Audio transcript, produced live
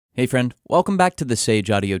Hey friend, welcome back to the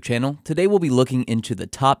Sage Audio channel. Today we'll be looking into the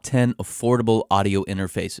top 10 affordable audio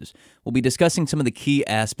interfaces. We'll be discussing some of the key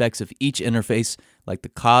aspects of each interface, like the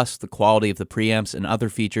cost, the quality of the preamps, and other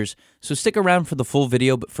features, so stick around for the full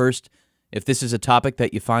video. But first, if this is a topic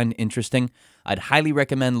that you find interesting, I'd highly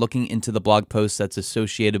recommend looking into the blog post that's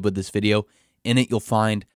associated with this video. In it, you'll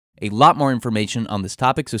find a lot more information on this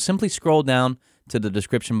topic, so simply scroll down to the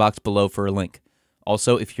description box below for a link.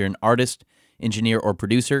 Also, if you're an artist, engineer, or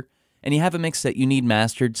producer, and you have a mix that you need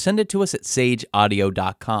mastered, send it to us at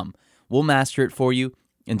sageaudio.com. We'll master it for you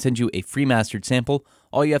and send you a free mastered sample.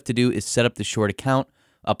 All you have to do is set up the Short account,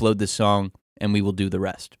 upload the song, and we will do the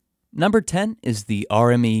rest. Number 10 is the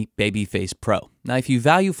RME Babyface Pro. Now, if you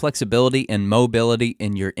value flexibility and mobility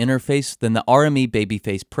in your interface, then the RME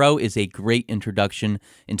Babyface Pro is a great introduction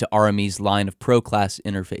into RME's line of pro-class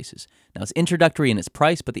interfaces. Now, it's introductory in its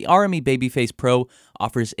price, but the RME Babyface Pro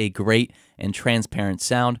offers a great and transparent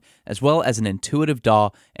sound, as well as an intuitive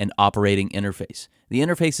DAW and operating interface. The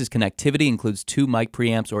interface's connectivity includes 2 mic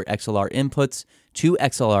preamps or XLR inputs, 2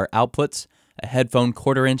 XLR outputs, a headphone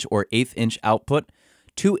 1/4 inch or 1/8 inch output,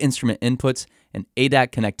 2 instrument inputs, and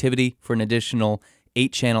ADAC connectivity for an additional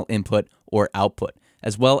 8-channel input or output,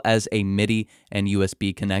 as well as a MIDI and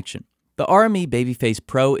USB connection. The RME Babyface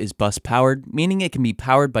Pro is bus-powered, meaning it can be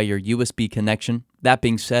powered by your USB connection. That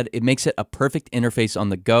being said, it makes it a perfect interface on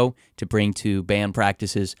the go to bring to band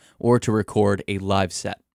practices or to record a live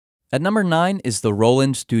set. At number 9 is the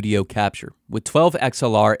Roland Studio Capture. With 12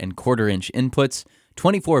 XLR and 1/4 inch inputs,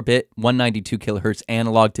 24-bit 192 kHz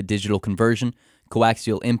analog to digital conversion,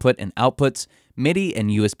 coaxial input and outputs, MIDI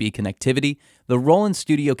and USB connectivity, the Roland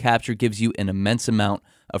Studio Capture gives you an immense amount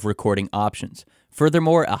of recording options.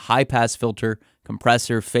 Furthermore, a high-pass filter,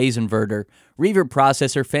 compressor, phase inverter, reverb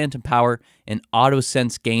processor, phantom power, and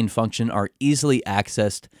auto-sense gain function are easily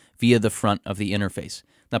accessed via the front of the interface.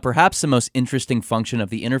 Now, perhaps the most interesting function of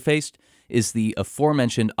the interface is the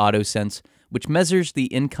aforementioned auto-sense, which measures the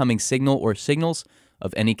incoming signal or signals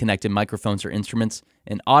of any connected microphones or instruments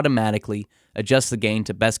and automatically adjust the gain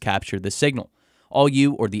to best capture the signal. All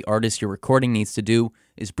you or the artist you're recording needs to do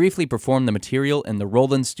is briefly perform the material, and the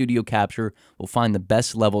Roland Studio Capture will find the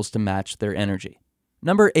best levels to match their energy.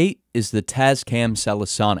 Number 8 is the Tascam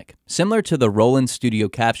Selasonic. Similar to the Roland Studio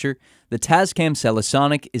Capture, the Tascam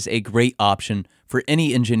Selasonic is a great option for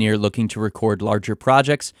any engineer looking to record larger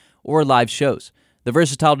projects or live shows. The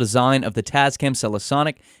versatile design of the Tascam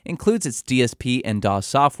Selasonic includes its DSP and DAW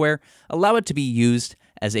software, allow it to be used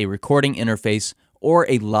as a recording interface or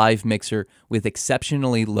a live mixer with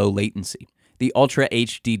exceptionally low latency. The Ultra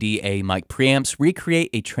HDDA mic preamps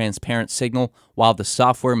recreate a transparent signal, while the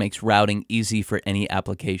software makes routing easy for any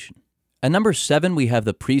application. At number 7, we have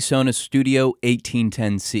the PreSonus Studio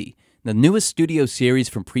 1810C. The newest studio series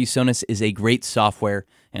from PreSonus is a great software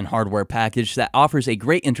and hardware package that offers a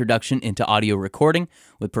great introduction into audio recording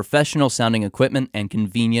with professional sounding equipment and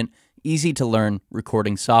convenient, easy-to-learn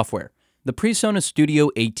recording software. The PreSonus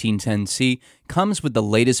Studio 1810C comes with the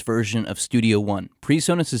latest version of Studio One,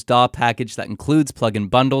 PreSonus' DAW package that includes plugin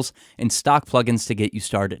bundles and stock plugins to get you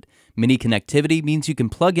started. MIDI connectivity means you can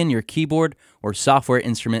plug in your keyboard or software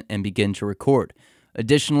instrument and begin to record.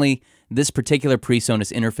 Additionally, this particular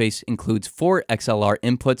PreSonus interface includes 4 XLR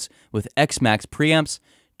inputs with Xmax preamps,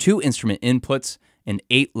 2 instrument inputs, and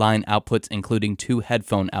 8 line outputs, including 2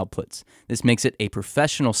 headphone outputs. This makes it a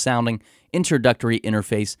professional-sounding, introductory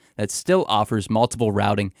interface that still offers multiple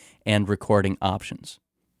routing and recording options.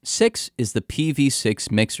 6 is the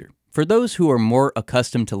PV6 Mixer. For those who are more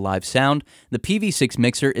accustomed to live sound, the PV6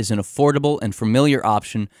 Mixer is an affordable and familiar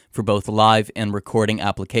option for both live and recording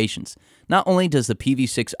applications. Not only does the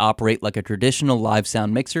PV6 operate like a traditional live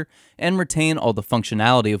sound mixer and retain all the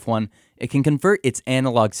functionality of one, it can convert its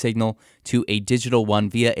analog signal to a digital one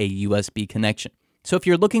via a USB connection. So if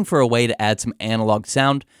you're looking for a way to add some analog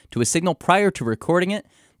sound to a signal prior to recording it,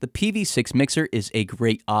 the PV6 Mixer is a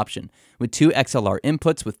great option. With 2 XLR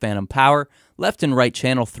inputs with phantom power, left and right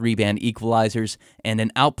channel 3-band equalizers, and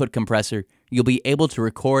an output compressor, you'll be able to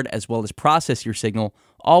record as well as process your signal,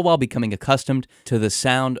 all while becoming accustomed to the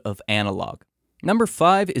sound of analog. Number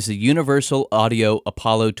 5 is the Universal Audio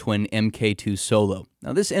Apollo Twin MK2 Solo.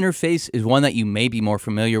 Now, this interface is one that you may be more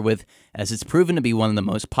familiar with, as it's proven to be one of the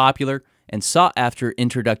most popular and sought-after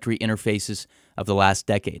introductory interfaces of the last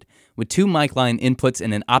decade. With 2 mic line inputs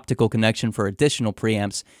and an optical connection for additional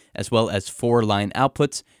preamps, as well as 4 line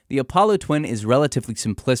outputs, the Apollo Twin is relatively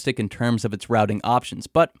simplistic in terms of its routing options,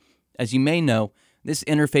 but as you may know, this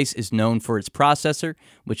interface is known for its processor,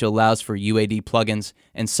 which allows for UAD plugins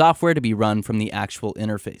and software to be run from the actual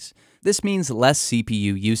interface. This means less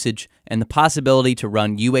CPU usage and the possibility to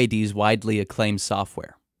run UAD's widely acclaimed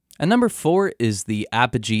software. And number 4 is the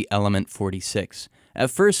Apogee Element 46.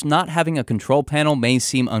 At first, not having a control panel may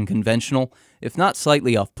seem unconventional, if not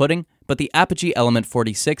slightly off-putting, but the Apogee Element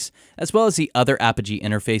 46, as well as the other Apogee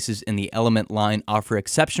interfaces in the Element line, offer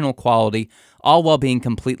exceptional quality, all while being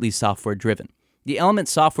completely software-driven. The Element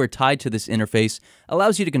software tied to this interface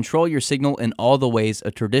allows you to control your signal in all the ways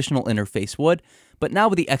a traditional interface would, but now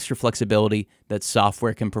with the extra flexibility that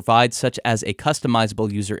software can provide, such as a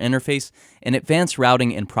customizable user interface and advanced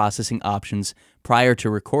routing and processing options prior to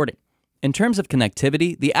recording. In terms of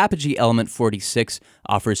connectivity, the Apogee Element 46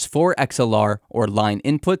 offers 4 XLR or line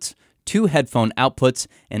inputs, 2 headphone outputs,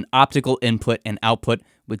 and optical input and output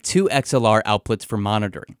with 2 XLR outputs for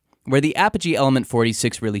monitoring. Where the Apogee Element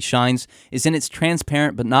 46 really shines is in its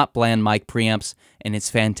transparent but not bland mic preamps and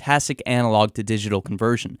its fantastic analog to digital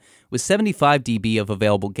conversion. With 75 dB of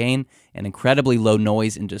available gain and incredibly low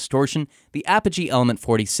noise and distortion, the Apogee Element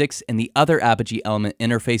 46 and the other Apogee Element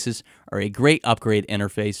interfaces are a great upgrade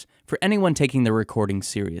interface for anyone taking their recording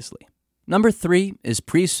seriously. Number 3 is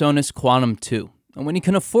PreSonus Quantum 2. And when you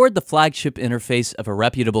can afford the flagship interface of a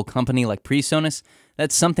reputable company like PreSonus,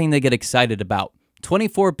 that's something they get excited about.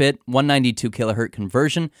 24-bit 192 kHz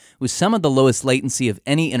conversion with some of the lowest latency of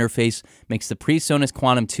any interface makes the PreSonus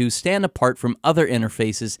Quantum 2 stand apart from other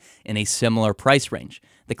interfaces in a similar price range.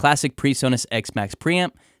 The classic PreSonus X-Max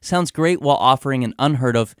preamp sounds great while offering an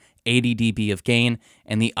unheard of 80 dB of gain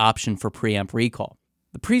and the option for preamp recall.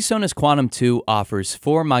 The PreSonus Quantum 2 offers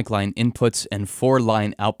 4 mic line inputs and 4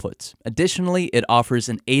 line outputs. Additionally, it offers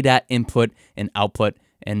an ADAT input and output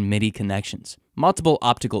and MIDI connections. Multiple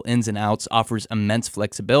optical ins and outs offers immense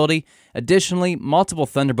flexibility. Additionally, multiple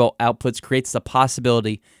Thunderbolt outputs creates the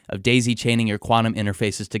possibility of daisy-chaining your quantum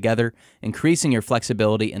interfaces together, increasing your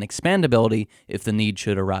flexibility and expandability if the need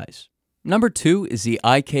should arise. Number 2 is the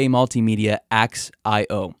IK Multimedia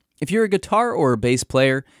AX-IO. If you're a guitar or a bass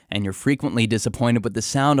player and you're frequently disappointed with the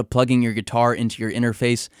sound of plugging your guitar into your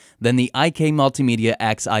interface, then the IK Multimedia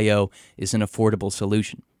AX-IO is an affordable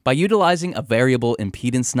solution. By utilizing a variable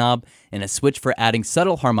impedance knob and a switch for adding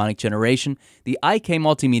subtle harmonic generation, the IK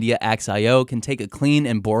Multimedia AX-IO can take a clean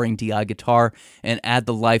and boring DI guitar and add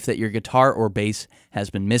the life that your guitar or bass has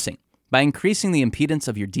been missing. By increasing the impedance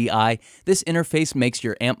of your DI, this interface makes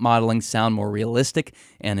your amp modeling sound more realistic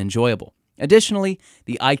and enjoyable. Additionally,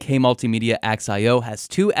 the IK Multimedia AX-IO has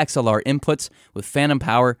 2 XLR inputs with phantom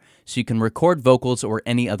power, so you can record vocals or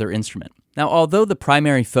any other instrument. Now, although the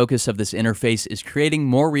primary focus of this interface is creating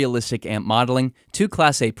more realistic amp modeling, 2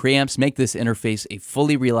 Class A preamps make this interface a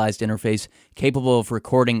fully realized interface capable of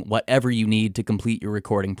recording whatever you need to complete your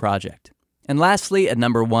recording project. And lastly, at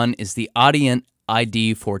number 1 is the Audient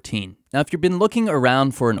ID14. Now, if you've been looking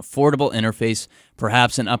around for an affordable interface,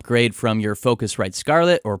 perhaps an upgrade from your Focusrite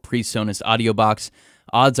Scarlett or PreSonus Audio Box,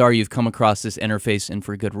 odds are you've come across this interface and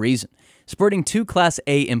for good reason. Sporting 2 Class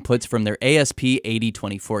A inputs from their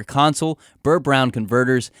ASP8024 console, Burr Brown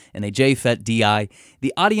converters, and a JFET DI,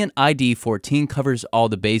 the Audient ID14 covers all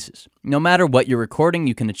the bases. No matter what you're recording,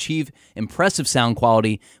 you can achieve impressive sound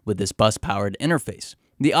quality with this bus-powered interface.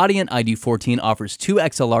 The Audient ID14 offers 2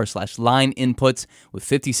 XLR/line inputs with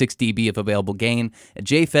 56 dB of available gain, a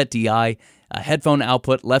JFET DI, a headphone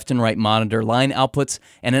output, left and right monitor line outputs,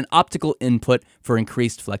 and an optical input for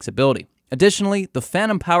increased flexibility. Additionally, the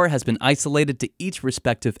phantom power has been isolated to each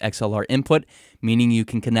respective XLR input, meaning you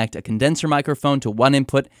can connect a condenser microphone to one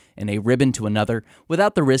input and a ribbon to another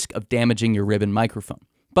without the risk of damaging your ribbon microphone.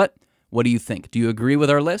 But what do you think? Do you agree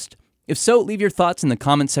with our list? If so, leave your thoughts in the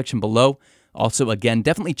comment section below. Also, again,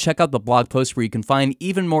 definitely check out the blog post where you can find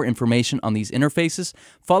even more information on these interfaces.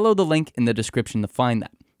 Follow the link in the description to find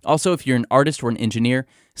that. Also, if you're an artist or an engineer,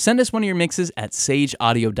 send us one of your mixes at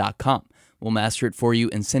sageaudio.com. We'll master it for you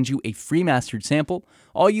and send you a free mastered sample.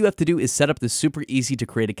 All you have to do is set up this super easy to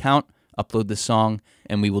create account, upload the song,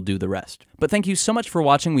 and we will do the rest. But thank you so much for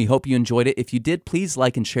watching. We hope you enjoyed it. If you did, please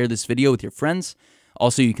like and share this video with your friends.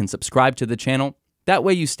 Also, you can subscribe to the channel. That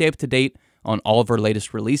way you stay up to date on all of our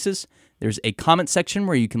latest releases. There's a comment section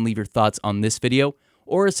where you can leave your thoughts on this video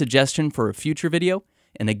or a suggestion for a future video.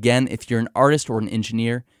 And again, if you're an artist or an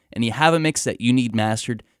engineer and you have a mix that you need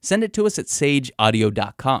mastered, send it to us at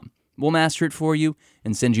sageaudio.com. We'll master it for you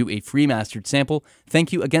and send you a free mastered sample.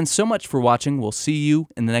 Thank you again so much for watching. We'll see you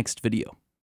in the next video.